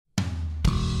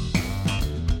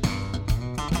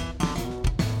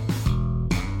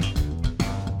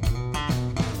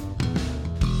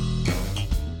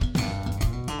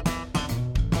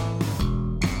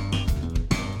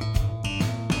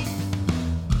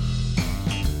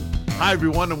Hi,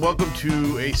 everyone, and welcome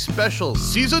to a special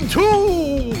Season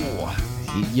 2!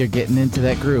 You're getting into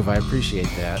that groove. I appreciate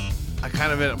that.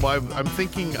 I'm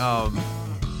thinking,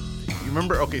 you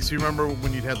remember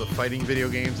when you'd have the fighting video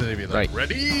games and they'd be like, Right.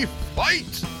 Ready,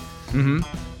 fight! Mm-hmm.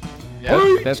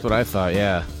 Yeah, That's what I thought,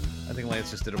 yeah. I think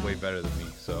Lance just did it way better than me,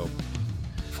 so.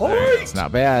 It's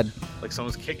not bad. Like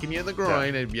someone's kicking you in the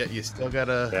groin, and yet you still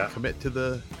gotta commit to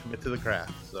the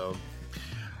craft, so.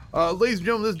 Ladies and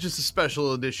gentlemen, this is just a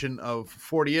special edition of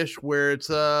 40-ish where it's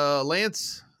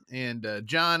Lance and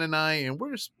John and I, and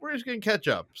we're just gonna catch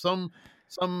up. Some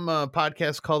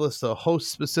podcasts call this a host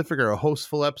specific or a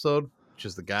hostful episode, which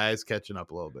is the guys catching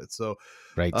up a little bit. So,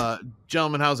 Right.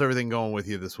 Gentlemen, how's everything going with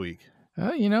you this week?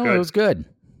 It was good.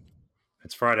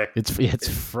 It's Friday. It's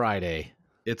Friday.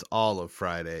 It's all of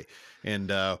Friday,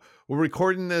 and we're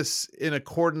recording this in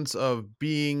accordance of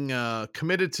being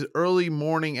committed to early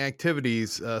morning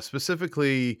activities,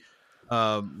 specifically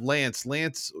Lance.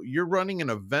 Lance, you're running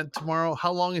an event tomorrow.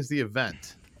 How long is the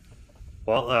event?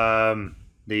 Well,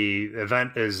 the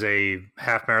event is a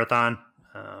half marathon.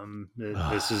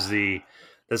 This is the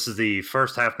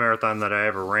first half marathon that I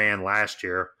ever ran last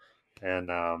year, and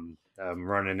I'm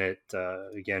running it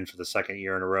again for the second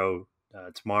year in a row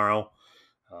tomorrow.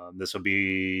 This will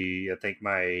be, I think,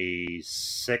 my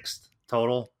sixth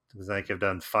total, because I think I've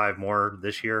done 5 more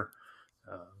this year,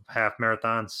 half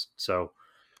marathons. So,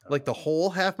 like the whole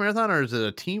half marathon, or is it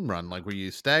a team run, like where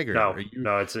you stagger? No,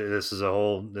 this is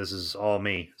all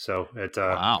me. So it's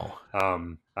wow.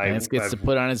 Lance gets to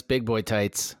put on his big boy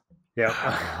tights. Yeah,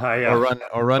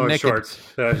 or run naked. Shorts.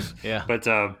 Yeah, but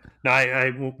no,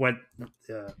 I went.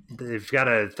 They've got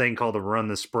a thing called the Run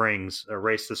the Springs, a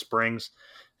Race the Springs.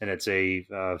 And it's a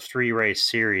 3-race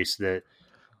series that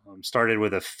started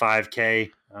with a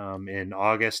 5K in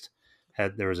August.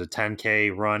 There was a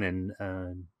 10K run in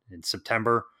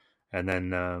September, and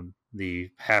then the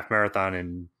half marathon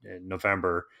in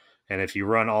November. And if you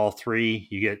run all 3,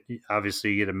 you get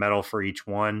a medal for each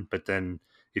one. But then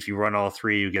if you run all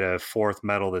 3, you get a 4th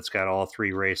medal that's got all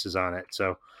 3 races on it.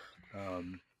 So.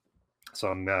 So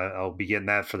I'll be getting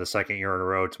that for the second year in a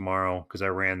row tomorrow, because I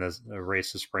ran the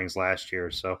Race of Springs last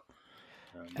year. So,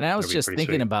 and I was just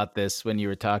thinking about this when you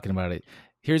were talking about it.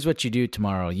 Here's what you do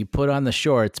tomorrow: you put on the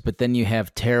shorts, but then you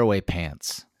have tearaway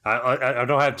pants. I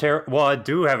don't have Well, I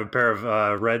do have a pair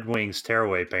of Red Wings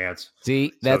tearaway pants.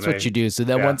 See, that's what you do. So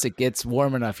then once it gets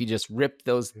warm enough, you just rip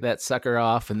that sucker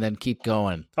off and then keep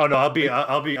going. Oh no, I'll be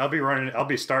running. I'll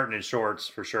be starting in shorts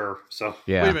for sure. So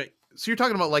yeah. Wait a minute. So you're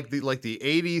talking about like the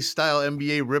 80s style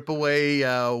NBA rip away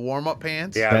warm up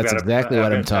pants? Yeah, that's exactly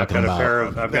what I'm talking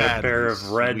about. I've got a pair of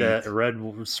red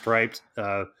striped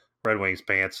Red Wings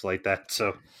pants like that.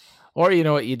 So, or you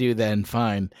know what you do then?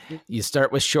 Fine, you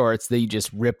start with shorts, then you just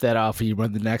rip that off, and you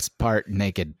run the next part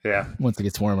naked. Yeah, once it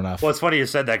gets warm enough. Well, it's funny you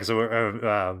said that, because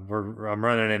I'm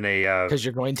running in a because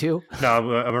you're going to.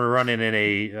 No, I'm running in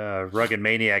a Rugged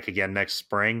Maniac again next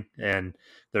spring, and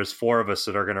there's 4 of us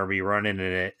that are going to be running in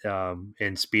it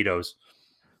in Speedos.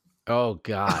 Oh,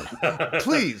 God.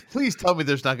 Please tell me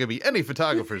there's not going to be any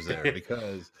photographers there,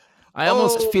 because I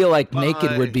almost feel like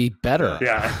naked would be better.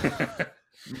 Yeah.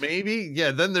 Maybe.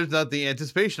 Yeah, then there's not the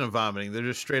anticipation of vomiting. They're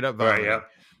just straight up vomiting. Right,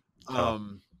 yeah.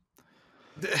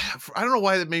 I don't know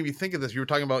why that made me think of this. You were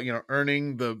talking about,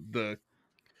 earning the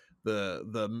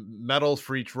medals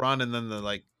for each run, and then the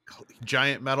like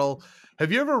giant medal.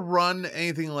 Have you ever run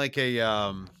anything like they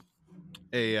do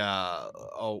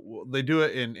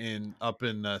it in up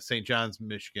in St. John's,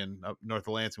 Michigan, up north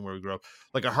of Lansing, where we grew up,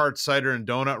 like a hard cider and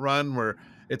donut run, where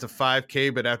it's a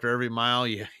 5K, but after every mile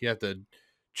you have to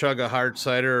chug a hard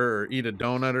cider or eat a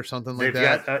donut or something like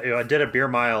that? I did a beer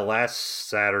mile last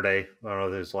Saturday. I don't know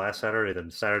if it was last Saturday,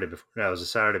 then Saturday before. No, it was the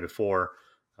Saturday before.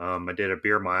 I did a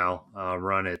beer mile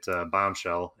run at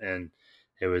Bombshell, and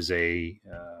it was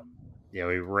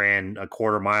we ran a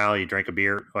quarter mile. You drink a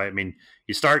beer. I mean,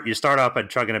 you start off by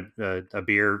chugging a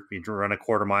beer. You run a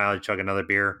quarter mile. You chug another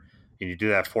beer, and you do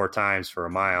that 4 times for a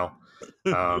mile.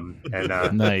 Nice.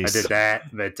 I did that.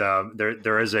 But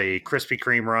there is a Krispy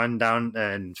Kreme run down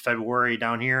in February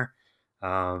down here.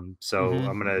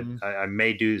 So I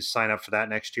may sign up for that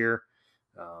next year.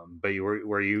 But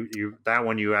that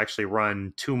one you actually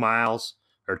run 2 miles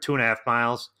or 2.5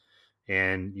 miles,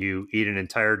 and you eat an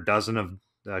entire dozen of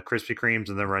Krispy Kremes,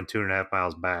 and then run 2.5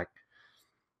 miles back.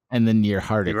 And then your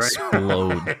heart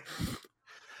explode.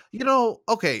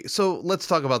 Okay, so let's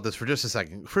talk about this for just a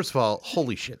second. First of all,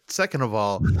 holy shit. Second of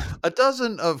all, a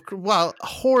dozen of,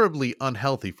 horribly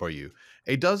unhealthy for you,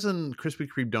 a dozen Krispy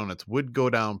Kreme donuts would go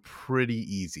down pretty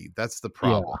easy. That's the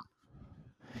problem.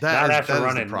 Yeah. Not after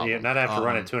running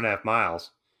 2.5 miles.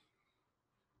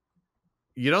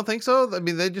 You don't think so? I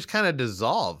mean, they just kind of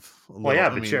dissolve. Well, yeah,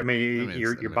 but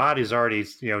your body's already,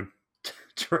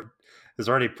 has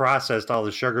already processed all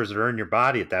the sugars that are in your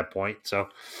body at that point. So,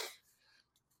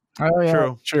 oh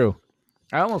yeah, true.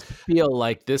 I almost feel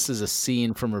like this is a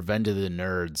scene from Revenge of the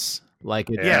Nerds.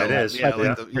 Like it is. Like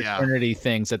the fraternity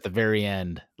things at the very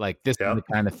end. Like this is the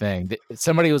kind of thing.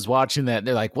 Somebody was watching that.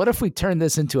 They're like, "What if we turn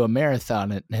this into a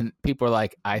marathon?" And people are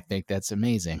like, "I think that's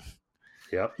amazing."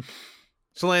 Yep.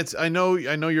 So Lance, I know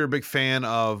you're a big fan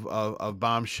of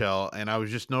Bombshell, and I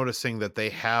was just noticing that they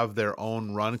have their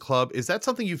own run club. Is that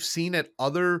something you've seen at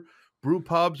other brew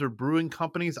pubs or brewing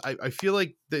companies? I feel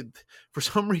like that for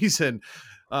some reason,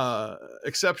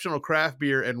 exceptional craft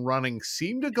beer and running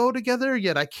seem to go together,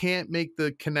 yet I can't make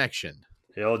the connection.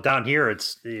 Down here,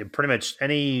 it's pretty much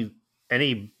any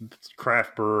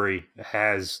craft brewery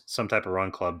has some type of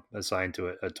run club assigned to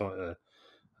it.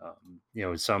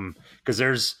 Some because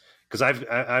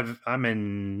I'm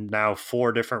in now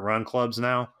 4 different run clubs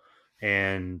now,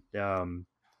 and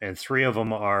 3 of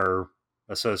them are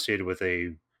associated with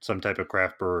some type of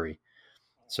craft brewery.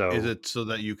 So is it so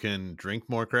that you can drink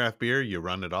more craft beer? You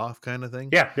run it off, kind of thing.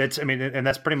 Yeah, and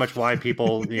that's pretty much why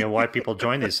people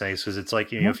join these things, because it's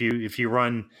like if you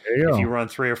run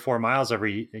 3 or 4 miles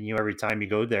every time you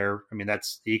go there, I mean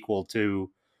that's equal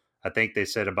to, I think they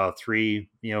said about 3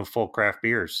 full craft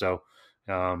beers. So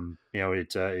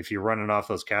it's if you're running off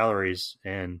those calories,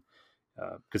 and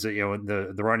because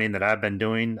the running that I've been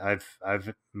doing, I've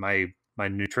my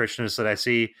nutritionist that I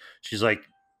see, she's like,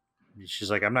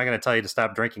 I'm not going to tell you to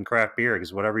stop drinking craft beer,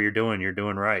 because whatever you're doing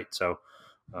right. So,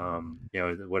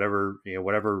 whatever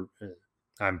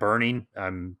I'm burning,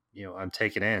 I'm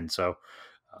taking in. So,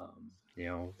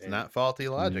 it's not faulty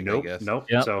logic, nope, I guess. Nope.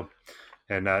 Yep. So,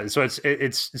 and so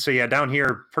it's down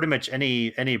here, pretty much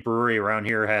any brewery around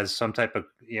here has some type of,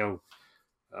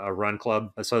 run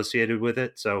club associated with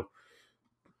it. So,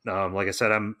 like I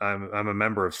said, I'm a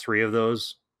member of 3 of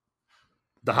those.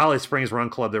 The Holly Springs Run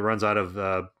Club that runs out of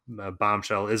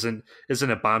Bombshell isn't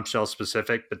a Bombshell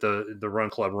specific, but the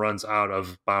Run Club runs out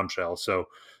of Bombshell, so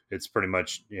it's pretty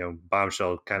much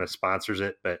Bombshell kind of sponsors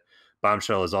it, but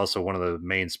Bombshell is also one of the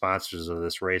main sponsors of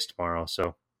this race tomorrow.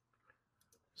 So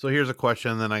here's a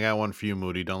question, then I got one for you,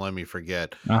 Moody. Don't let me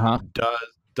forget.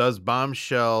 Does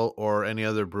Bombshell or any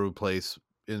other brew place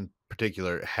in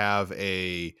particular have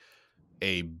a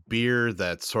beer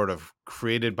that's sort of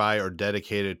created by or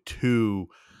dedicated to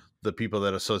the people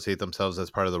that associate themselves as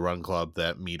part of the run club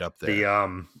that meet up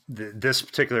there? This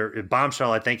particular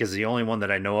Bombshell, I think, is the only one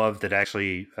that I know of that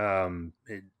actually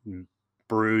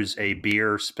brews a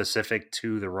beer specific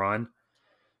to the run.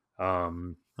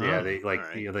 They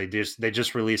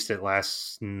just released it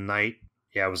last night.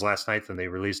 Yeah, it was last night that they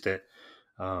released it.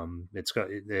 It's got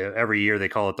every year they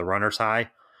call it the Runner's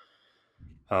High.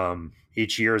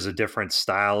 Each year is a different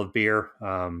style of beer.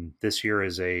 This year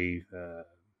is so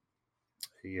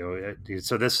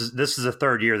this is the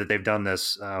 3rd year that they've done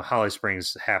this Holly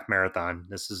Springs half marathon.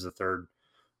 This is the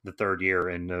third year,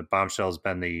 and Bombshell has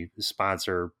been the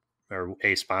sponsor or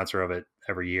a sponsor of it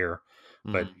every year.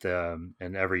 Mm-hmm. But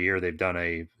and every year they've done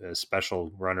a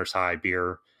special Runner's High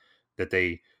beer that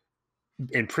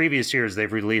in previous years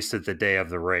they've released it the day of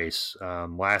the race.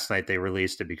 Last night they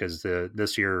released it because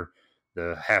this year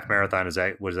the half marathon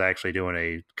was actually doing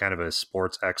a kind of a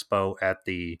sports expo at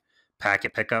the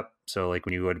packet pickup. So like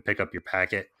when you go to pick up your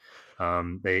packet,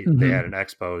 they had an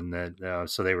expo, and that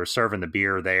so they were serving the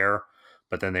beer there,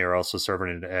 but then they were also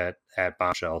serving it at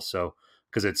Bombshell. So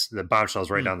because it's the Bombshell's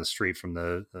right down the street from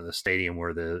the stadium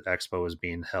where the expo is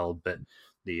being held. But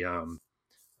the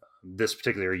this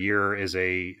particular year is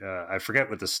I forget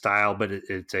what the style, but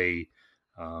it's I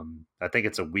think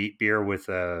it's a wheat beer with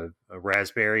a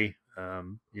raspberry.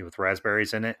 With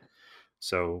raspberries in it,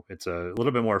 so it's a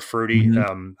little bit more fruity.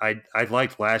 Mm-hmm. I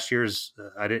liked last year's.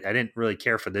 I didn't really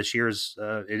care for this year's.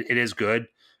 It is good,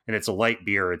 and it's a light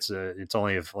beer. It's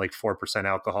only of like 4%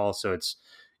 alcohol, so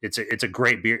it's a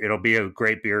great beer. It'll be a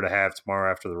great beer to have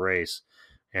tomorrow after the race,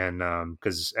 and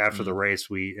because after the race,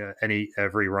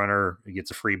 every runner gets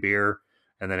a free beer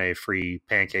and then a free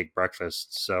pancake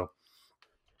breakfast. So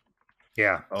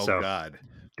yeah. Oh God.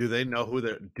 Do they know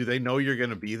do they know you're going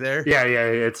to be there? Yeah.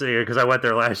 It's because I went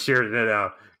there last year,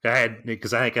 and I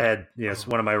think I had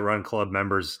one of my run club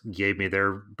members gave me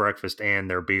their breakfast and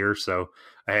their beer, so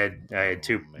I had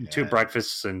two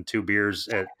breakfasts and 2 beers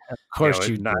at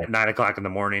 9:00 in the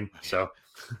morning. So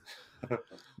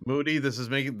Moody, this is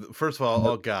making, first of all,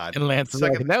 oh God. And Lance,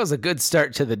 that was a good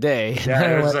start to the day. Yeah,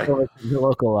 I went over to the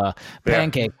local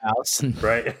pancake house.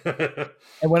 Right.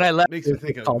 And when I left, it was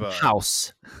called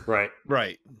House. Right.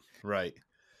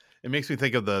 It makes me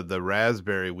think of the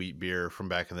raspberry wheat beer from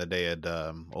back in the day at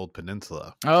Old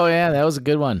Peninsula. Oh yeah, that was a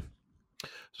good one.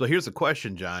 So here's a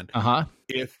question, John. Uh-huh.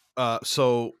 If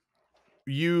so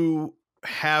you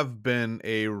have been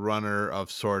a runner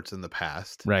of sorts in the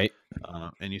past, right?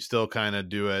 And you still kind of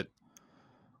do it,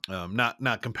 not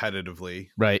competitively,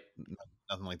 right?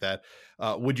 Nothing like that.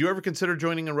 Would you ever consider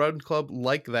joining a run club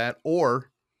like that? Or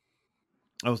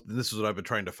this is what I've been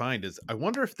trying to find is I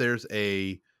wonder if there's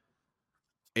a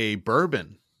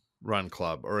bourbon run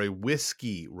club or a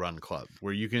whiskey run club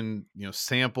where you can,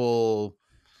 sample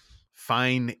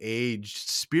fine aged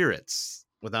spirits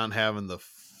without having the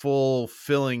full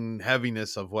filling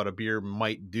heaviness of what a beer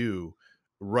might do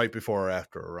right before or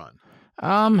after a run.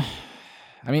 I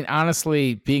mean,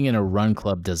 honestly, being in a run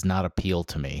club does not appeal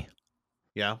to me.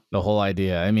 Yeah. The whole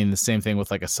idea. I mean, the same thing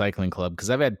with like a cycling club, because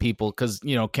I've had people, because,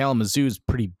 Kalamazoo is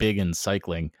pretty big in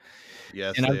cycling.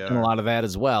 Yes, and I've done a lot of that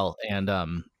as well.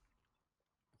 And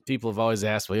people have always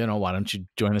asked, well, why don't you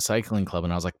join a cycling club?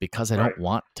 And I was like, because I don't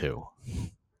want to.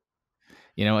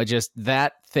 It just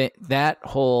that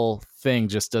whole thing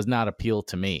just does not appeal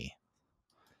to me.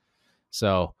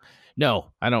 So,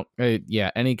 no, I don't.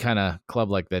 Any kind of club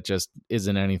like that just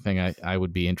isn't anything I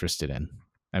would be interested in.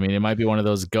 I mean, it might be one of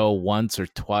those go once or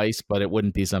twice, but it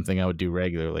wouldn't be something I would do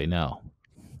regularly. No.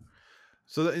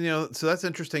 So so that's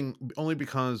interesting. Only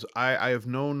because I have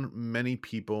known many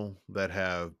people that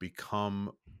have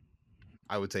become,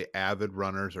 I would say, avid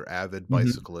runners or avid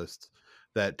bicyclists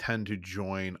that tend to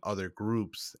join other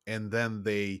groups, and then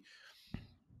they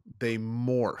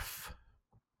morph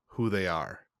who they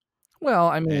are. Well,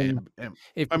 I mean,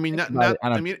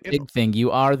 big thing,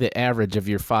 you are the average of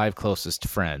your 5 closest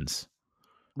friends.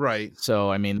 Right.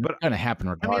 So, I mean, it's going to happen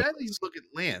regardless. I mean, I need to look at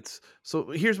Lance.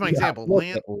 So here's my example.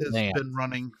 Lance has been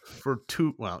running for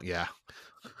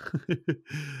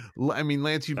I mean,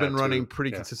 Lance, you've been running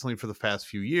pretty consistently for the past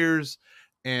few years,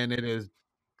 and it is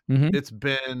it's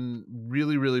been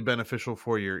really, really beneficial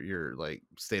for your like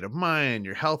state of mind,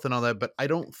 your health and all that, but I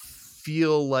don't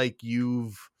feel like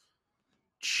you've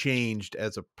changed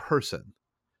as a person.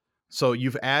 So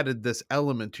you've added this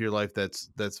element to your life that's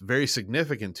very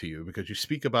significant to you because you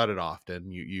speak about it often.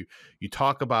 You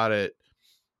talk about it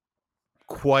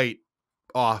quite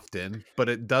often, but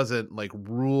it doesn't like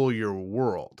rule your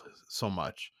world so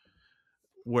much.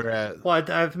 Whereas, well,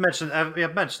 I've mentioned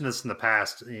this in the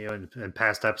past, in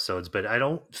past episodes, but I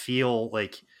don't feel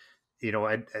like,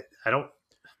 I don't,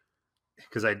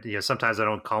 because sometimes I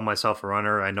don't call myself a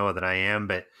runner. I know that I am,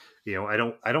 but I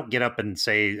don't get up and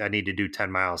say I need to do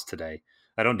 10 miles today.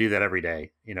 I don't do that every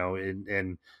day,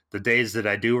 and the days that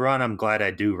I do run, I'm glad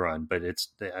I do run, but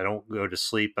I don't go to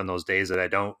sleep on those days that I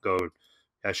don't go.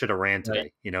 I should have ran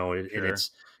today, Sure. And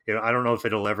it's, I don't know if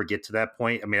it'll ever get to that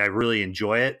point. I mean, I really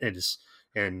enjoy it.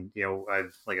 And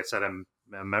like I said, I'm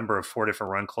a member of 4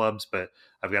 different run clubs, but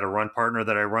I've got a run partner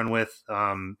that I run with,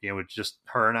 it's just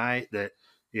her and I that,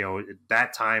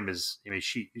 that time is,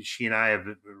 she and I have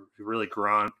really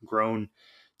grown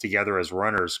together as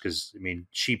runners. Cause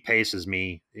she paces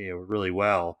me, really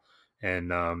well.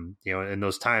 And, in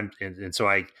those times. And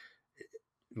so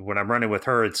when I'm running with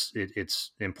her,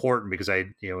 it's important because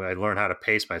I learn how to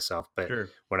pace myself. But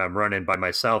when I'm running by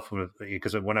myself,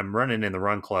 because when I'm running in the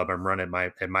run club, I'm running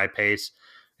at my pace.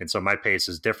 And so my pace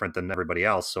is different than everybody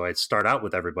else. So I start out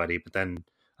with everybody, but then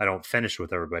I don't finish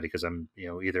with everybody because I'm,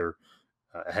 either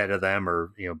ahead of them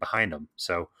or, behind them.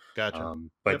 So, gotcha.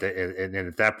 But and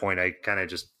at that point, I kind of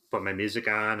just put my music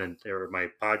on or my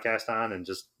podcast on and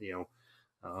just,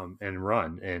 and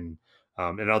run. And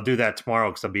I'll do that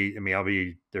tomorrow because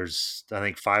there's, I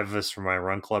think 5 of us from my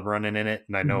run club running in it.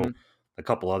 And I know a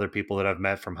couple other people that I've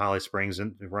met from Holly Springs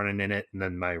and running in it. And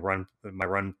then my run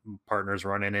partners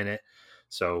running in it.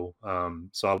 So,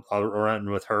 I'll run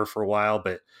with her for a while,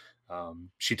 but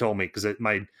she told me, because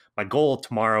my goal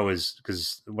tomorrow is,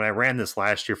 because when I ran this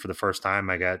last year for the first time,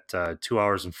 I got 2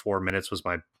 hours and 4 minutes was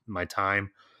my time.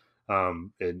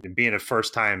 And being a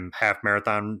first time half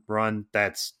marathon run,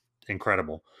 that's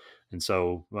incredible. And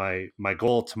so my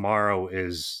goal tomorrow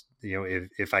is,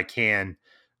 if I can,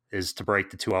 is to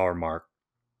break the 2 hour mark.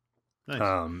 Nice.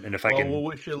 And if I can, we'll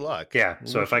wish you luck. Yeah.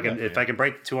 So if I can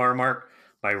break the 2 hour mark,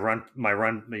 my run, my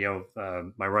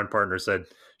run partner said,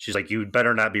 she's like, you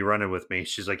better not be running with me.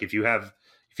 She's like, if you have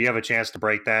a chance to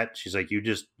break that, she's like,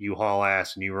 you haul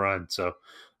ass and you run. So,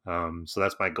 so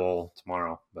that's my goal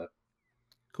tomorrow. But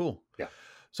cool. Yeah.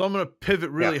 So I'm going to pivot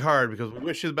really hard because we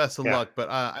wish you the best of luck. But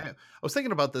I was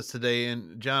thinking about this today,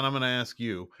 and John, I'm going to ask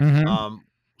you.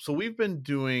 So we've been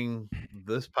doing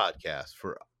this podcast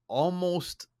for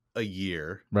almost a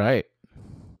year, right?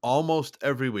 almost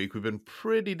every week. We've been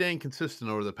pretty dang consistent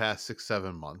over the past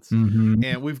 6-7 months. Mm-hmm.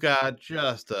 And we've got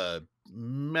just a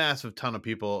massive ton of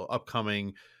people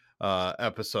upcoming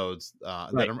episodes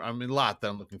that a lot that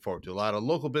I'm looking forward to. A lot of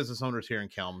local business owners here in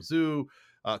Kalamazoo,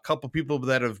 a couple people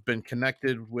that have been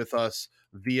connected with us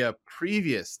via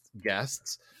previous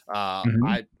guests.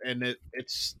 It's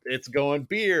going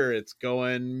beer, it's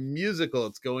going musical,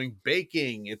 it's going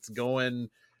baking, it's going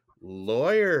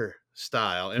lawyer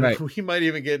style, and we might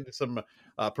even get into some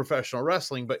professional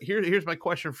wrestling. But here's my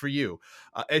question for you: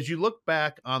 as you look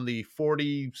back on the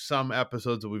 40 some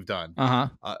episodes that we've done,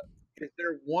 is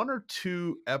there one or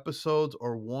two episodes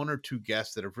or one or two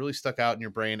guests that have really stuck out in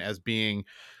your brain as being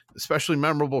especially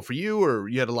memorable for you, or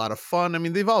you had a lot of fun? I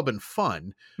mean, they've all been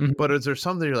fun, but is there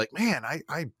something you're like, man, I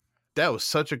that was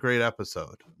such a great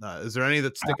episode? Is there any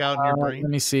that stick out in your brain? Let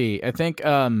me see. I think,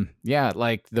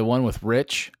 like the one with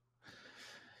Rich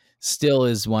still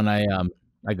is one I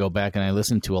go back and I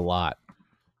listen to a lot,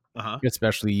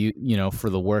 especially you know, for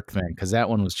the work thing, because that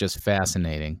one was just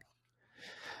fascinating.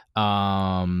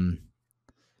 Let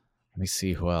me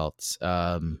see who else.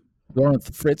 The one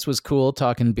with Fritz was cool,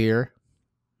 talking beer.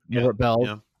 Robert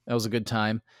Bell, that was a good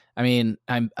time. I mean,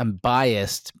 I'm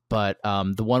biased, but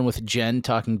the one with Jen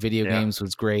talking video games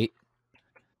was great.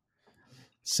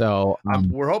 So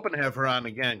we're hoping to have her on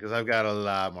again because I've got a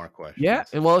lot more questions. Yeah,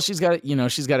 well, she's got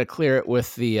to clear it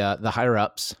with the higher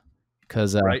ups,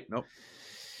 because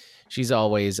she's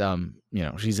always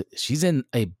she's in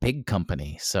a big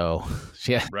company, so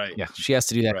she has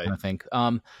to do that kind of thing.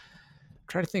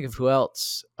 Try to think of who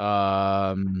else.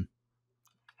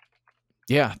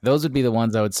 Those would be the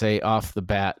ones I would say off the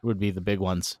bat would be the big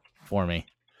ones for me.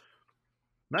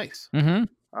 Nice. Mm-hmm.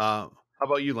 How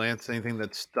about you, Lance? Anything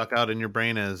that stuck out in your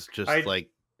brain as just I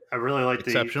really like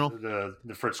exceptional? the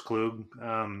Fritz Klug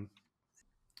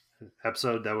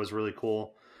episode. That was really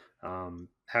cool.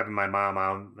 Having my mom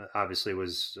on obviously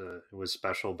was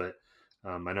special, but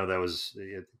I know that was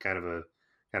kind of a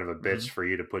bitch for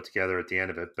you to put together at the end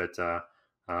of it. But that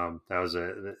was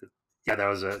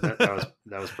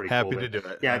pretty Happy cool. to do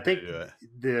it. Yeah, I think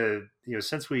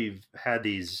since we've had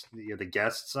these the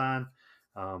guests on,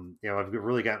 I've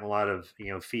really gotten a lot of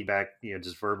feedback,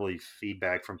 just verbally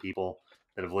feedback from people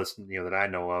that have listened, that I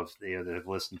know of, that have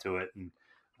listened to it, and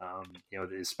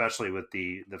especially with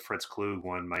the Fritz Klug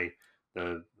one,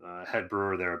 the head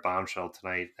brewer there at Bombshell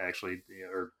tonight, actually,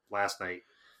 or last night,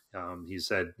 he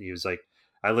said, he was like,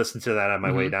 I listened to that on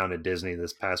my way down to Disney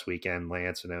this past weekend,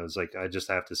 Lance, and I was like, I just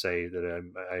have to say that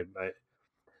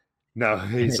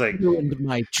he's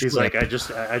like, I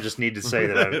just need to say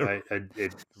that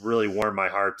it really warmed my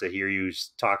heart to hear you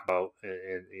talk about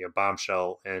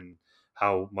Bombshell and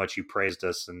how much you praised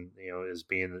us, and as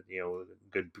being a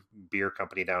good beer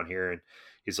company down here. And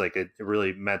he's like, it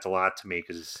really meant a lot to me,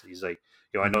 because he's like,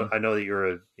 I know that you're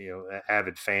an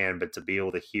avid fan, but to be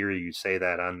able to hear you say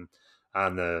that on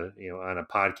the on a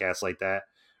podcast like that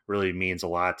really means a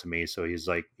lot to me. So he's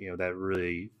like, that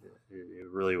really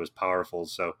was powerful.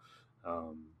 So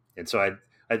and so I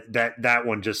that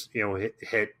one just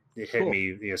hit cool.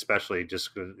 me, especially just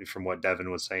from what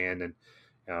Devin was saying, and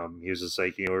he was just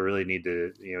like, we really need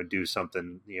to do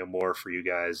something more for you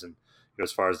guys, and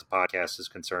as far as the podcast is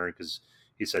concerned, because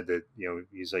he said that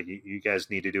he's like, you guys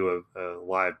need to do a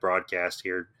live broadcast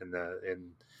here in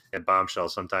Bombshell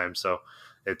sometime. So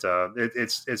it's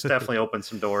definitely opened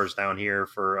some doors down here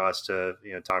for us to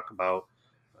talk about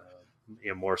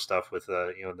more stuff with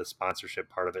the sponsorship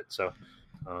part of it. So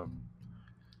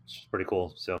it's pretty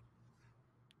cool. So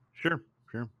sure,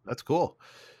 that's cool.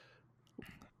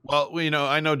 Well,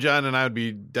 I know John and I would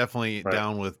be definitely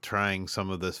down with trying some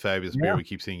of this fabulous beer. We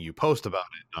keep seeing you post about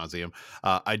it ad nauseum.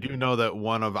 I do know that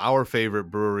one of our favorite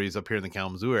breweries up here in the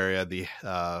Kalamazoo area, the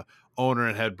owner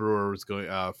and head brewer, is going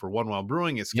for One Wild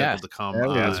Brewing, is scheduled to come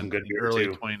some good beer early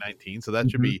too. 2019. So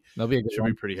that should be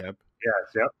pretty hip. Yeah.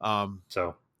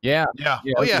 So yeah.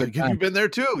 Oh yeah, because you've been there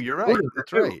too. You're right.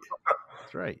 That's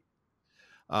right.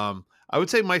 I would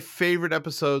say my favorite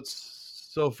episodes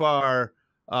so far.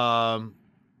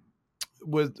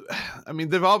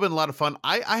 They've all been a lot of fun.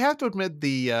 I have to admit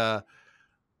the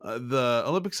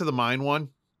Olympics of the Mind one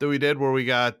that we did, where we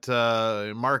got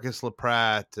Marcus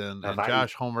LaPratt and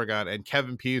Josh Holmberg and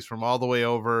Kevin Pease from all the way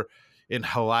over in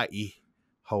Hawaii.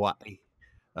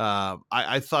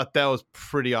 I thought that was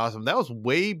pretty awesome. That was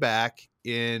way back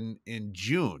in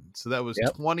June, so that was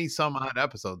 20 some odd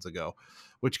episodes ago,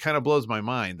 which kind of blows my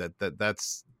mind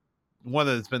that's one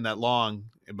that's been that long,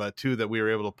 but two that we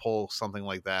were able to pull something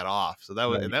like that off. So that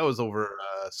was and that was over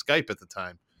Skype at the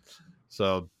time.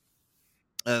 So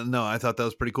no, I thought that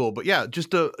was pretty cool. But yeah,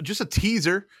 just a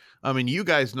teaser I mean, you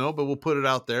guys know, but we'll put it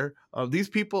out there. These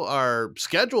people are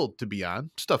scheduled to be on.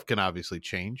 Stuff can obviously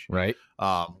change. Right.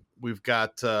 We've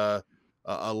got a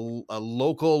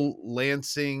local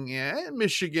Lansing and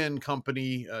Michigan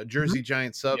company, Jersey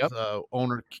Giant Subs.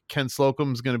 Owner Ken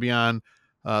Slocum is going to be on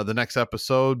the next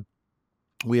episode.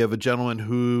 We have a gentleman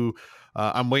who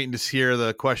I'm waiting to hear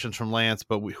the questions from Lance,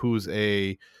 but who's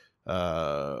a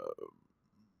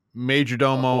major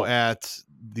domo at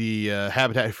the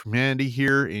Habitat for Humanity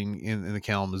here in the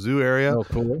Kalamazoo area. Oh,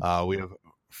 cool. We have a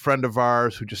friend of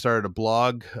ours who just started a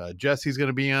blog. Jesse's going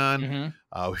to be on.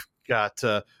 We've got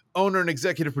owner and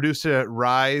executive producer at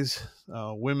Rise,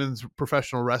 women's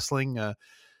professional wrestling.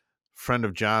 Friend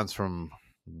of John's from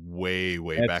way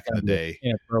back in the day.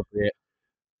 Inappropriate.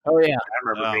 Oh yeah, I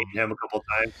remember meeting him a couple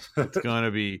times. It's going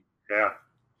to be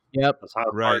Yep. That's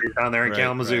hot party down there in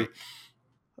Kalamazoo. Right.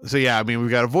 So yeah, I mean,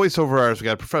 we've got a voiceover artist, we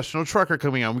got a professional trucker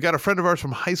coming on, we got a friend of ours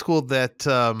from high school that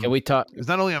can we talk? Is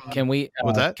not only on, can we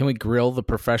what's that? Can we grill the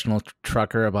professional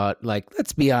trucker about, like,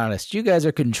 let's be honest, you guys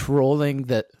are controlling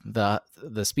the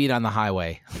speed on the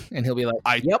highway, and he'll be like,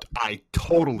 I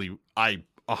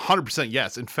 100%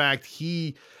 yes. In fact,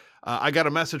 I got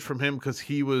a message from him because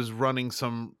he was running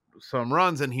some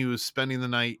runs and he was spending the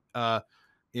night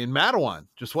in Mattawan,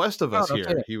 just west of us here.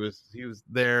 Okay. He was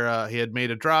there. He had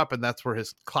made a drop, and that's where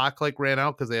his clock ran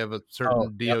out because they have a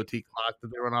certain DOT clock that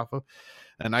they run off of.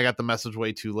 And I got the message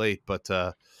way too late. But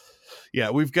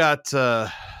yeah, we've got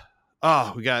John's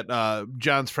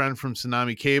friend from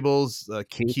Tsunami Cables,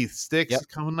 Keith Sticks,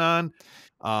 coming on.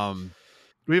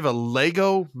 We have a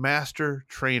Lego Master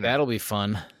Trainer. That'll be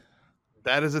fun.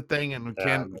 That is a thing, and we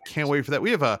can't wait for that.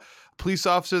 We have a police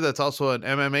officer that's also an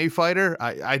MMA fighter.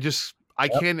 I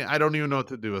don't even know what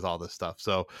to do with all this stuff.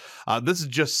 So this is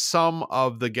just some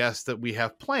of the guests that we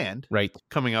have planned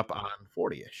coming up on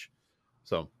 40-ish.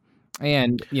 So,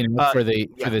 and for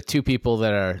the two people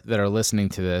that are listening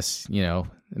to this,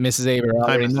 Mrs. Aber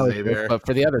already knows this, but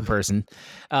for the other person,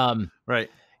 right.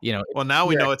 Well, now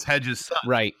we know it's Hedges' son.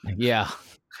 Right. Yeah.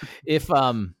 If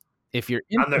you're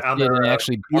interested in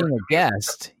actually being a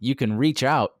guest, you can reach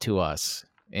out to us,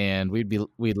 and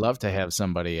we'd love to have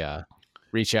somebody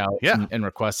reach out and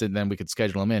request it, and then we could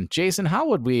schedule them in. Jason, how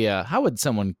would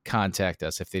someone contact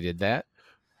us if they did that?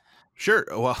 Sure.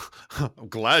 Well, I'm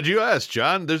glad you asked,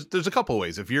 John. There's a couple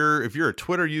ways. If you're a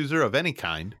Twitter user of any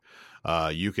kind,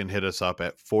 you can hit us up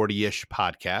at 40ish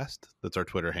podcast. That's our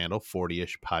Twitter handle,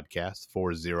 40ish podcast,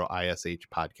 40ish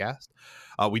podcast.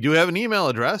 We do have an email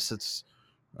address. It's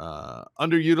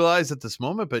underutilized at this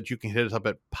moment, but you can hit us up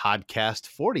at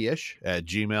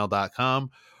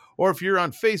podcast40ish@gmail.com. Or if you're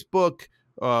on Facebook,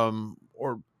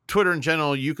 or Twitter in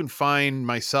general, you can find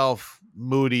myself,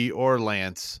 Moody, or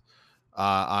Lance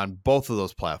on both of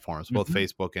those platforms, both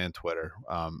Facebook and Twitter.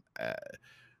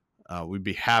 We'd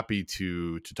be happy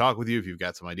to talk with you if you've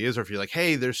got some ideas, or if you're like,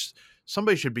 hey, there's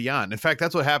somebody should be on. In fact,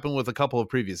 that's what happened with a couple of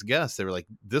previous guests. They were like,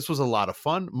 this was a lot of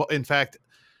fun. In fact,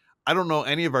 I don't know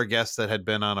any of our guests that had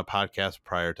been on a podcast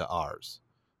prior to ours.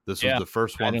 This was the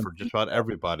first one for just about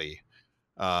everybody.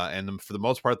 And for the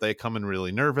most part, they come in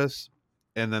really nervous,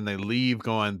 and then they leave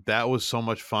going, that was so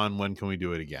much fun. When can we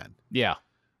do it again? Yeah.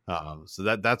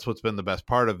 So that's what's been the best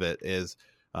part of it, is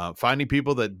finding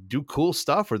people that do cool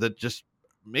stuff or that just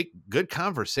make good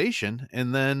conversation,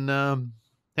 and then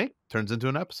turns into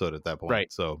an episode at that point.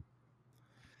 Right. So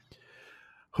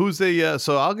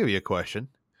so I'll give you a question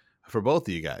for both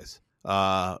of you guys.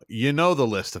 The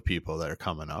list of people that are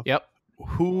coming up. Yep.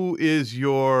 Who is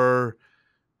your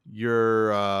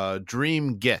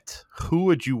dream get? Who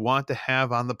would you want to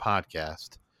have on the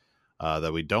podcast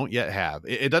that we don't yet have?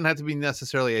 It doesn't have to be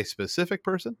necessarily a specific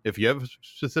person. If you have a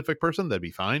specific person, that'd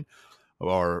be fine,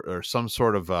 or some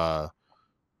sort of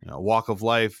walk of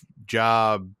life,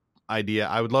 job, idea.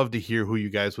 I would love to hear who you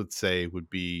guys would say would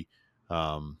be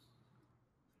a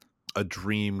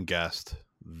dream guest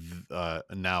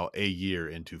now a year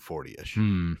into 40-ish.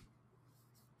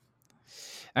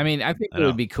 I mean, I think it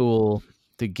would be cool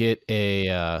to get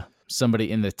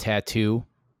somebody in the tattoo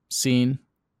scene.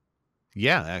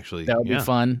 Yeah, actually. That would be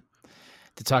fun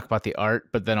to talk about the art,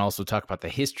 but then also talk about the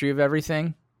history of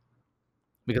everything.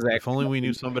 Because if only we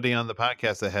knew somebody on the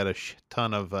podcast that had a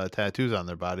ton of tattoos on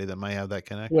their body that might have that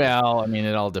connection. Well, I mean,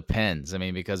 it all depends. I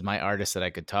mean, because my artist that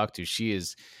I could talk to, she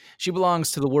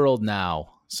belongs to the world now.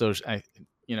 So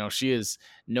she is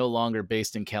no longer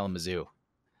based in Kalamazoo.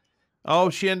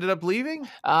 Oh, she ended up leaving?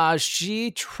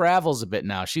 She travels a bit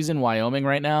now. She's in Wyoming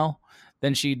right now.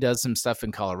 Then she does some stuff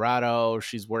in Colorado.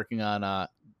 She's working on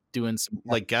doing some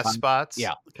like guest spots,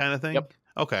 kind of thing. Yep.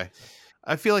 Okay.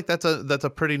 I feel like that's a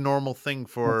pretty normal thing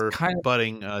for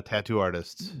budding tattoo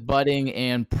artists. Budding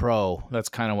and pro. That's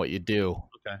kind of what you do,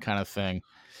 kind of thing.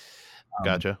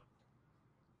 Gotcha.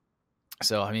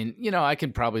 So, I mean, I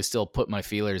could probably still put my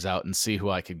feelers out and see who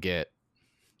I could get.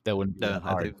 That wouldn't be hard.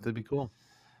 I think that'd be cool.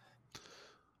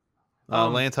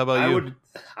 Lance, how about you?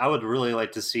 I would really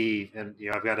like to see, and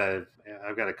I've got a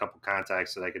couple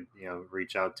contacts that I could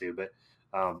reach out to, but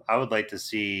I would like to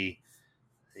see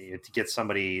to get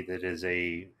somebody that is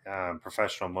a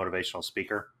professional motivational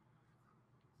speaker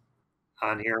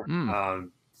on here.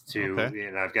 And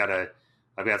I've got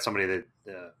somebody that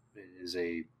is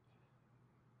a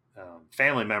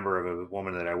family member of a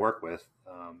woman that I work with,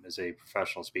 is a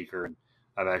professional speaker, and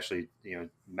I've actually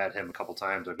met him a couple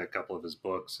times. I've got a couple of his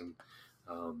books, and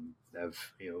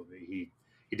he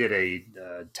did a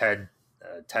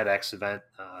TEDx event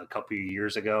a couple of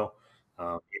years ago.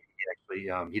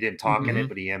 He didn't talk in it,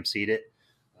 but he emceed it.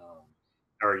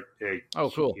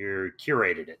 Cool. He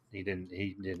curated it. He didn't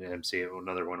MC it.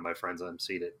 Another one of my friends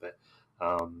emceed it, but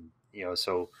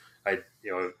so I've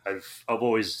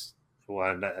always, well,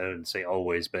 I didn't say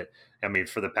always, but I mean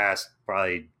for the past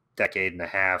probably decade and a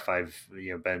half, I've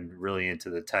been really into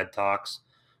the TED Talks,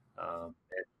 and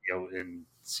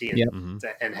seeing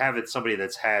and having somebody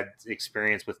that's had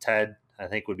experience with TED, I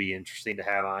think would be interesting to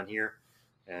have on here,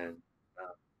 and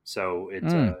so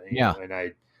it's and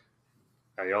I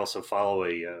also follow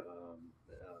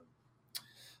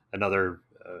another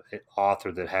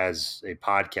author that has a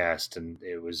podcast, and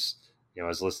it was I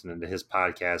was listening to his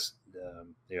podcast.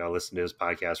 I listen to his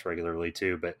podcast regularly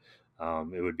too, but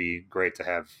it would be great to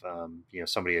have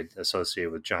somebody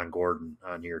associated with John Gordon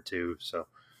on here too. So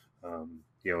and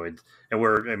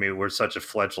we're such a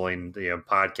fledgling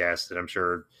podcast that I'm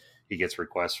sure he gets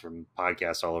requests from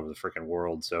podcasts all over the freaking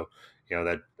world. So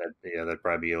that'd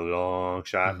probably be a long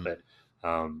shot, but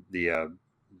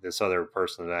this other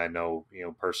person that I know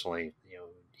personally,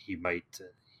 he might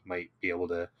be able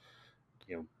to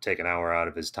take an hour out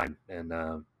of his time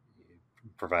and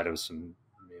provide us some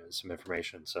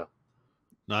information. So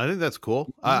no, I think that's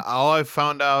cool. All I've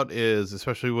found out is,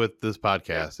 especially with this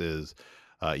podcast, is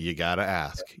you gotta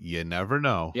ask. You never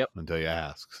know until you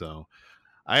ask. So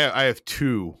I have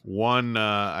two. One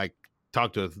I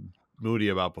talked to Moody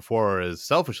about before is,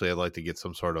 selfishly, I'd like to get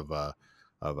some sort of a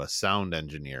sound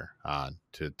engineer on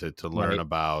to learn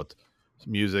about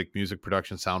music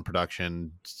production, sound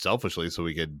production, selfishly, so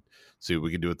we could see what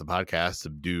we could do with the podcast to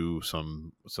do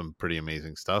some pretty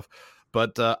amazing stuff.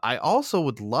 But I also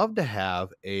would love to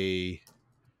have a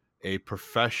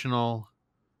professional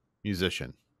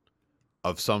musician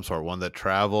of some sort, one that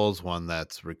travels, one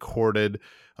that's recorded,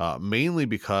 mainly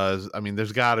because, I mean,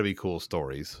 there's got to be cool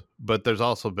stories, but there's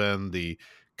also been the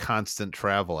constant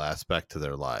travel aspect to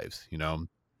their lives.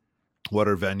 What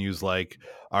are venues like?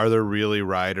 Are there really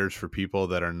riders for people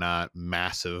that are not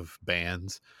massive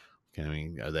bands? I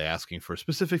mean, are they asking for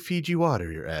specific Fiji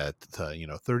water at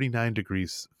 39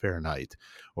 degrees Fahrenheit,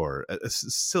 or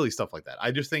silly stuff like that?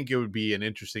 I just think it would be an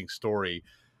interesting story,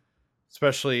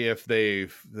 especially if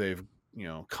they've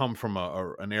come from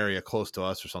an area close to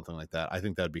us or something like that. I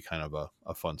think that'd be kind of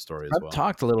a fun story as well. I've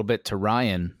talked a little bit to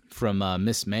Ryan from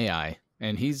Miss May I,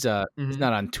 and he's not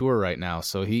on tour right now,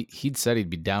 so he'd said he'd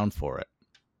be down for it.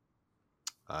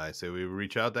 I say we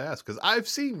reach out to ask, because I've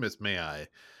seen Miss May I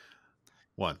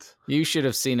once. You should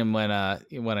have seen him when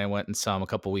I went and saw him a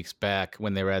couple weeks back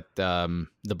when they were at the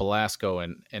Belasco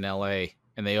in LA,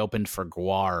 and they opened for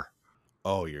GWAR.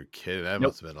 Oh, you're kidding. That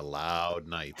must have been a loud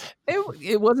night.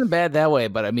 It wasn't bad that way,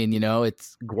 but I mean,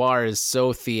 it's GWAR is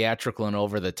so theatrical and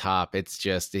over the top. It's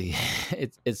just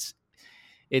it's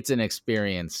an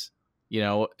experience.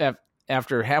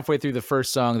 After halfway through the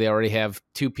first song, they already have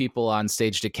two people on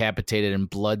stage decapitated and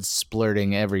blood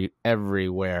splurting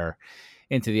everywhere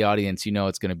into the audience.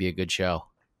 It's going to be a good show.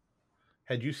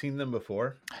 Had you seen them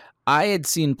before? I had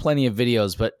seen plenty of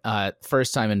videos, but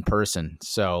first time in person.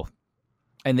 So,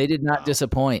 and they did not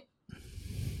disappoint.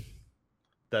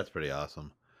 That's pretty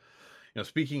awesome.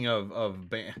 Speaking of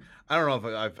band, I don't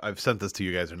know if I've sent this to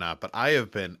you guys or not, but I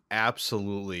have been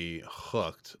absolutely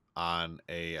hooked on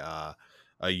a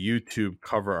YouTube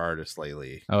cover artist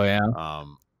lately. Oh yeah.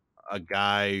 A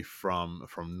guy from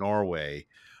Norway.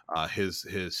 His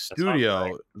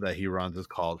studio that he runs is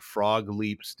called Frog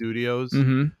Leap Studios.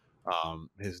 Mm-hmm.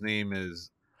 His name is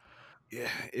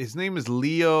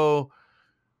Leo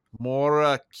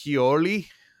Moracchioli.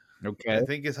 Okay, I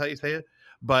think is how you say it.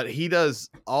 But he does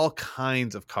all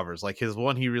kinds of covers. Like his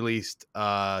one he released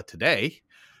today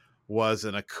was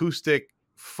an acoustic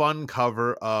fun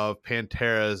cover of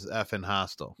Pantera's Effin'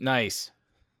 Hostile. Nice.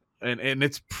 and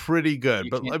it's pretty good.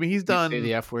 But I mean, he's done. Say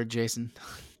the F word, Jason.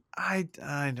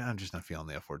 I'm just not feeling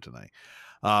the F word tonight.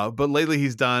 But lately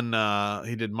he's done.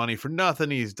 He did Money for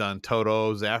Nothing. He's done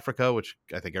Toto's Africa, which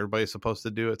I think everybody's supposed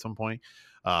to do at some point.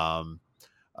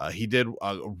 He did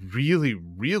a really,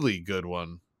 really good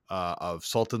one of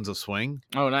Sultans of Swing.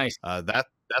 Oh, nice.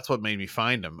 That's what made me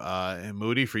find him. And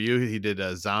Moody, for you, he did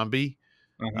a Zombie.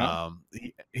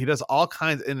 He does all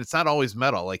kinds, and it's not always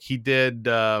metal. Like he did.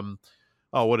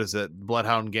 What is it?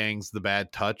 Bloodhound Gang's The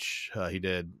Bad Touch. He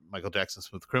did Michael Jackson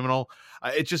Smooth Criminal.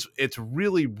 It's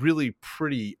really, really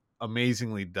pretty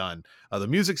amazingly done. The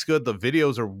music's good. The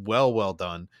videos are well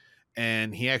done.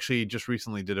 And he actually just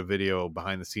recently did a video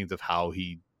behind the scenes of how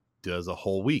he does a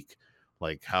whole week.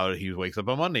 Like how he wakes up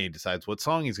on Monday, he decides what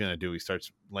song he's going to do. He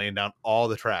starts laying down all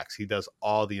the tracks. He does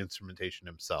all the instrumentation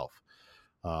himself.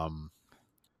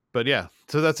 But yeah,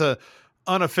 so that's a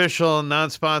unofficial,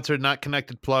 non-sponsored, not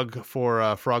connected plug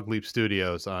for Frog Leap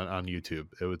Studios on YouTube.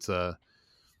 It was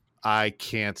I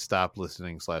can't stop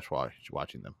listening /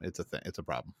 watching them. It's a thing. It's a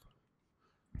problem.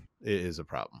 It is a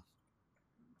problem.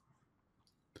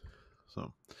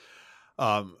 So,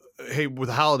 hey, with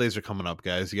the holidays are coming up,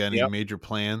 guys, you got any major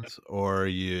plans, or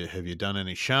have you done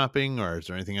any shopping, or is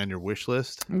there anything on your wish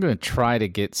list? I'm going to try to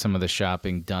get some of the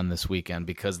shopping done this weekend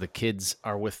because the kids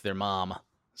are with their mom.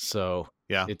 So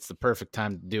yeah, it's the perfect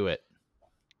time to do it.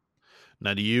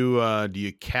 Now, do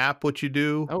you cap what you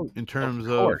do in terms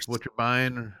of what you're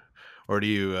buying, or do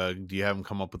you have them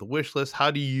come up with a wish list? How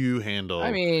do you handle?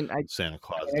 Santa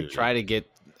Claus.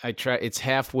 It's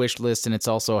half wish list, and it's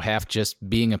also half just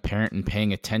being a parent and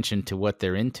paying attention to what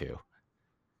they're into.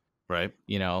 Right.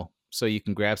 So you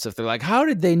can grab stuff. They're like, how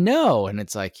did they know? And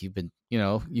it's like, you've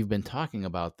been talking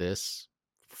about this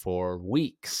for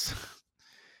weeks.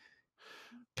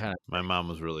 My mom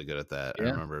was really good at that. Yeah.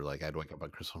 I remember I'd wake up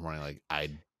on Christmas morning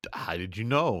how did you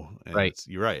know? And right.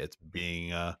 You're right. It's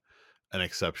being an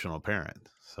exceptional parent.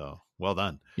 So well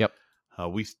done. Yep.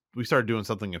 We started doing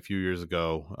something a few years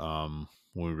ago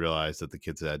when we realized that the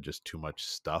kids had just too much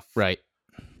stuff. Right.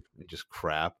 Just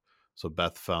crap. So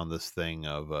Beth found this thing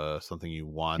of something you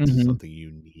want, something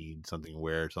you need, something to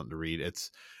wear, something to read. It's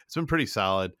been pretty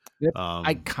solid. Yep.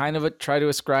 I kind of try to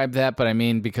ascribe that, but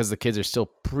because the kids are still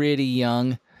pretty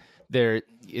young,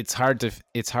 it's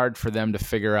hard for them to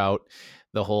figure out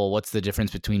the whole what's the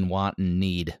difference between want and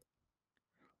need.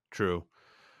 True.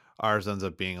 Ours ends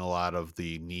up being a lot of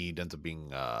the need ends up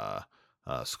being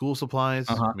school supplies.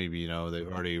 Maybe they've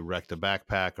already wrecked a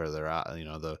backpack, or they're out.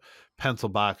 The pencil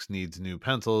box needs new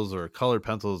pencils, or colored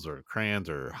pencils, or crayons,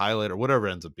 or highlighter, whatever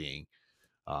it ends up being.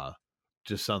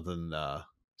 Just something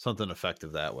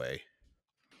effective that way.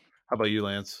 How about you,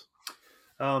 Lance?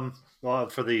 Well,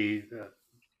 for the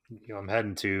I'm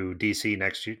heading to DC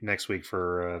next week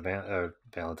for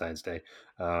Valentine's Day,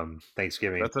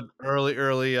 Thanksgiving. That's an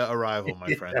early arrival,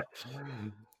 my friend.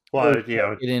 Well,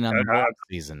 get in on the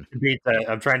season.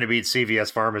 I'm trying to beat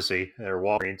CVS Pharmacy or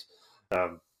Walgreens.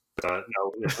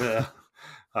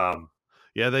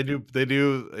 Yeah, they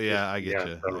do. Yeah, I get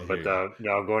you.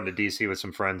 I'm going to DC with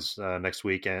some friends next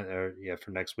weekend.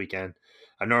 For next weekend.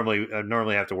 I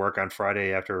normally have to work on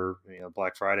Friday after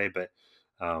Black Friday, but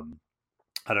I'm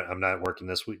not working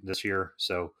this year,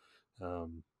 so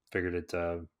figured it.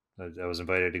 I was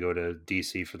invited to go to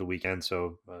DC for the weekend,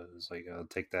 so I was like, I'll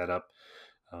take that up.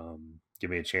 Give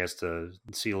me a chance to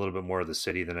see a little bit more of the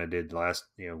city than I did last,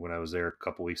 when I was there a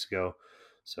couple weeks ago.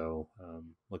 So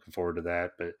looking forward to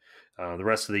that. But the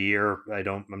rest of the year,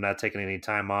 I'm not taking any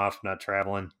time off, not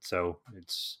traveling. So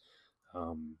it's, I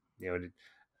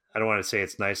don't want to say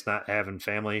it's nice not having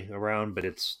family around, but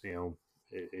it's,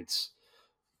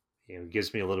 it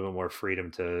gives me a little bit more freedom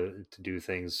to do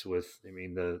things with,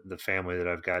 the family that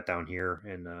I've got down here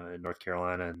in North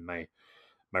Carolina, and my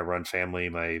run family,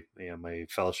 my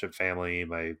fellowship family,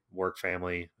 my work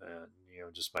family,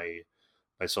 just my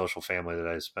social family that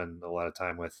I spend a lot of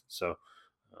time with. So,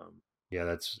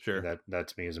 that's sure that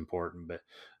to me is important. But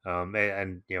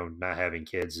and not having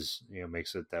kids is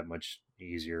makes it that much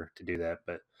easier to do that.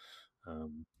 But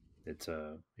it's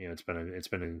it's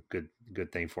been a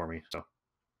good thing for me. So,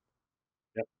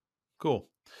 yep, cool.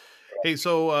 Hey,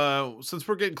 so since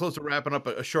we're getting close to wrapping up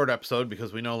a short episode,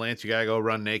 because we know, Lance, you gotta go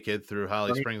run naked through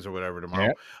Holly Springs or whatever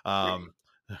tomorrow.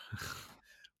 Yep.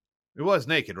 It was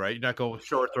naked, right? You're not going with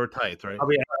shorts or tights, right? I'll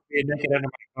be naked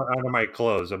under my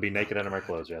clothes. I'll be naked under my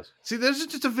clothes, yes. See, there's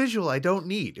just a visual I don't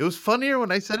need. It was funnier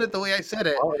when I said it the way I said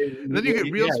it. And then you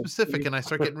get real specific, and I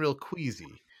start getting real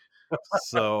queasy.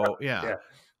 So, yeah.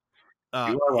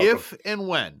 If and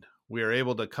when we are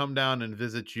able to come down and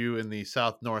visit you in the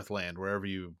South Northland, wherever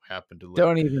you happen to live.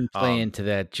 Don't even play into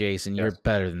that, Jason. You're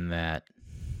better than that.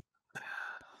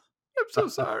 I'm so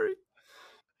sorry.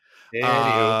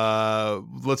 Anywho.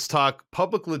 Let's talk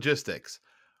public logistics.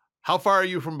 How far are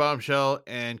you from Bombshell,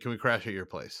 and can we crash at your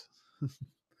place?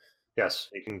 Yes,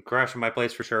 you can crash at my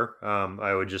place for sure.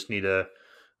 I would just need to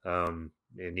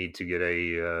get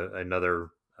another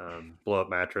blow up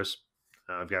mattress.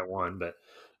 I've got one, but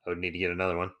I would need to get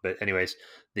another one. But anyways,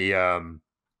 the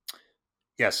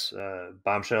yes,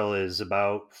 Bombshell is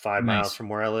about 5 miles from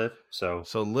where I live. So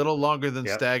a little longer than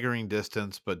staggering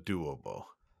distance, but doable.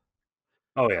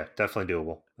 Oh yeah, definitely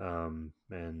doable. And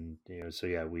so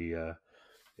yeah, we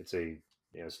it's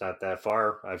it's not that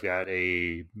far. I've got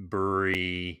a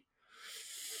brewery.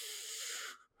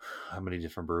 How many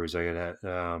different breweries I got at?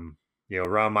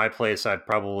 Around my place, I'd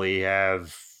probably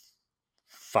have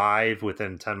 5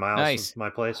 within 10 miles of my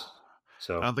place.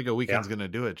 So I don't think a weekend's going to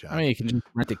do it, John. I mean, you can just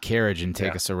rent a carriage and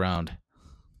take us around.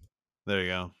 There you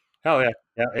go. Oh yeah,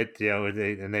 yeah.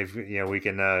 And they've we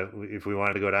can if we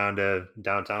wanted to go down to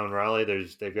downtown Raleigh,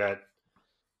 they've got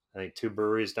I think 2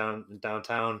 breweries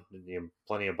downtown,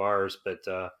 plenty of bars, but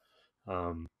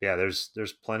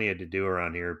there's plenty to do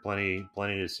around here, plenty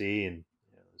to see, and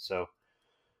so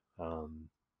we'll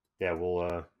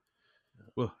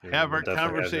have our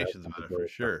conversations about it for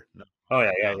sure. No. Oh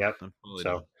yeah.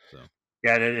 So.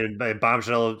 Yeah, and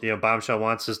Bombshell, Bombshell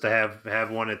wants us to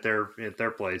have one at their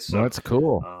place. So that's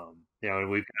cool.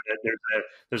 We've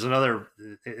there's another,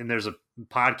 and there's a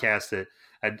podcast that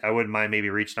I wouldn't mind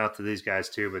maybe reaching out to these guys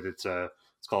too, but it's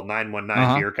called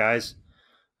 919 Beer Guys.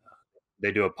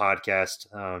 They do a podcast.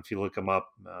 If you look them up,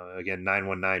 again,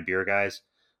 919 Beer Guys.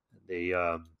 They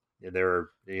do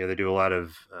a lot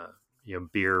of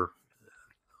beer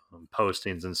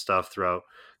postings and stuff throughout.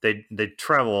 They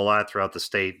travel a lot throughout the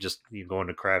state, just going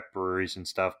to craft breweries and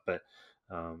stuff. But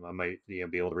I might be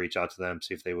able to reach out to them,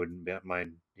 see if they wouldn't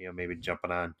mind maybe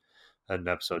jumping on an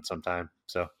episode sometime.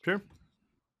 So sure,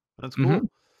 that's cool.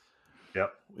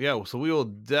 Yep. Yeah. So we will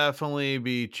definitely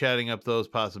be chatting up those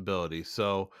possibilities.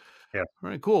 So yeah. All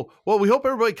right, cool. Well, we hope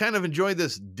everybody kind of enjoyed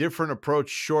this different approach,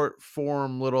 short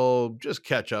form, little just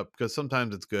catch up, because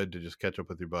sometimes it's good to just catch up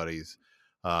with your buddies.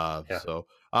 So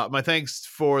my thanks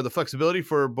for the flexibility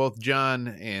for both John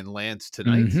and Lance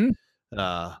tonight.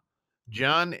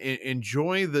 John,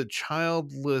 enjoy the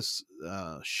childless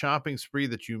shopping spree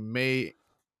that you may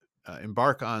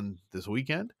embark on this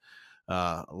weekend.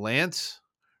 Lance,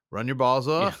 run your balls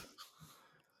off.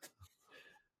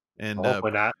 And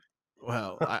hopefully not.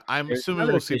 Well, I'm assuming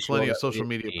we'll see plenty of social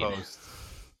media posts.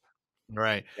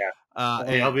 Right. Yeah.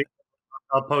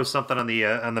 I'll post something on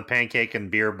the pancake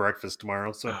and beer breakfast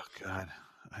tomorrow. So oh God,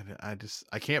 I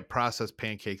can't process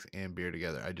pancakes and beer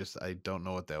together. I don't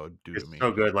know what that would do to me.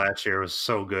 So good last year. It was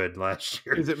so good last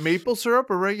year. Is it maple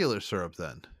syrup or regular syrup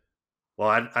then? Well,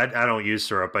 I don't use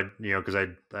syrup, because I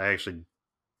actually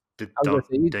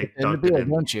dunked it in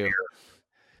don't you? beer.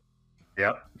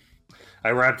 Yep. I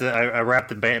wrapped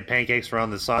the pancakes around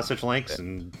the sausage links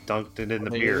and dunked it in the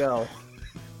beer. You go.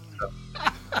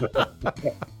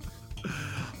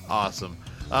 Awesome.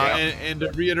 And to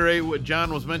reiterate what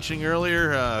John was mentioning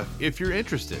earlier, if you're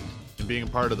interested in being a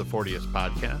part of the 40ish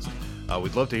podcast,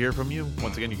 we'd love to hear from you.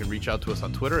 Once again, you can reach out to us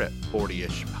on Twitter at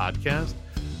 40ish podcast.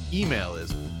 Email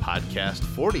is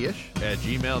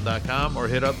podcast40ish@gmail.com, or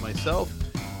hit up myself,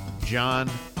 John,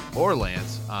 or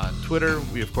Lance on Twitter.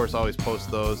 We, of course, always post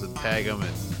those and tag them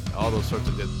and all those sorts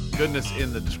of goodness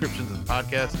in the descriptions of the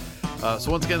podcast.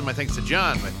 So once again, my thanks to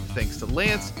John, my thanks to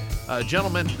Lance.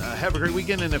 Gentlemen, have a great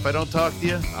weekend, and if I don't talk to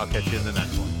you, I'll catch you in the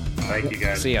next one. Thank you,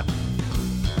 guys. See ya.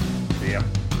 See ya.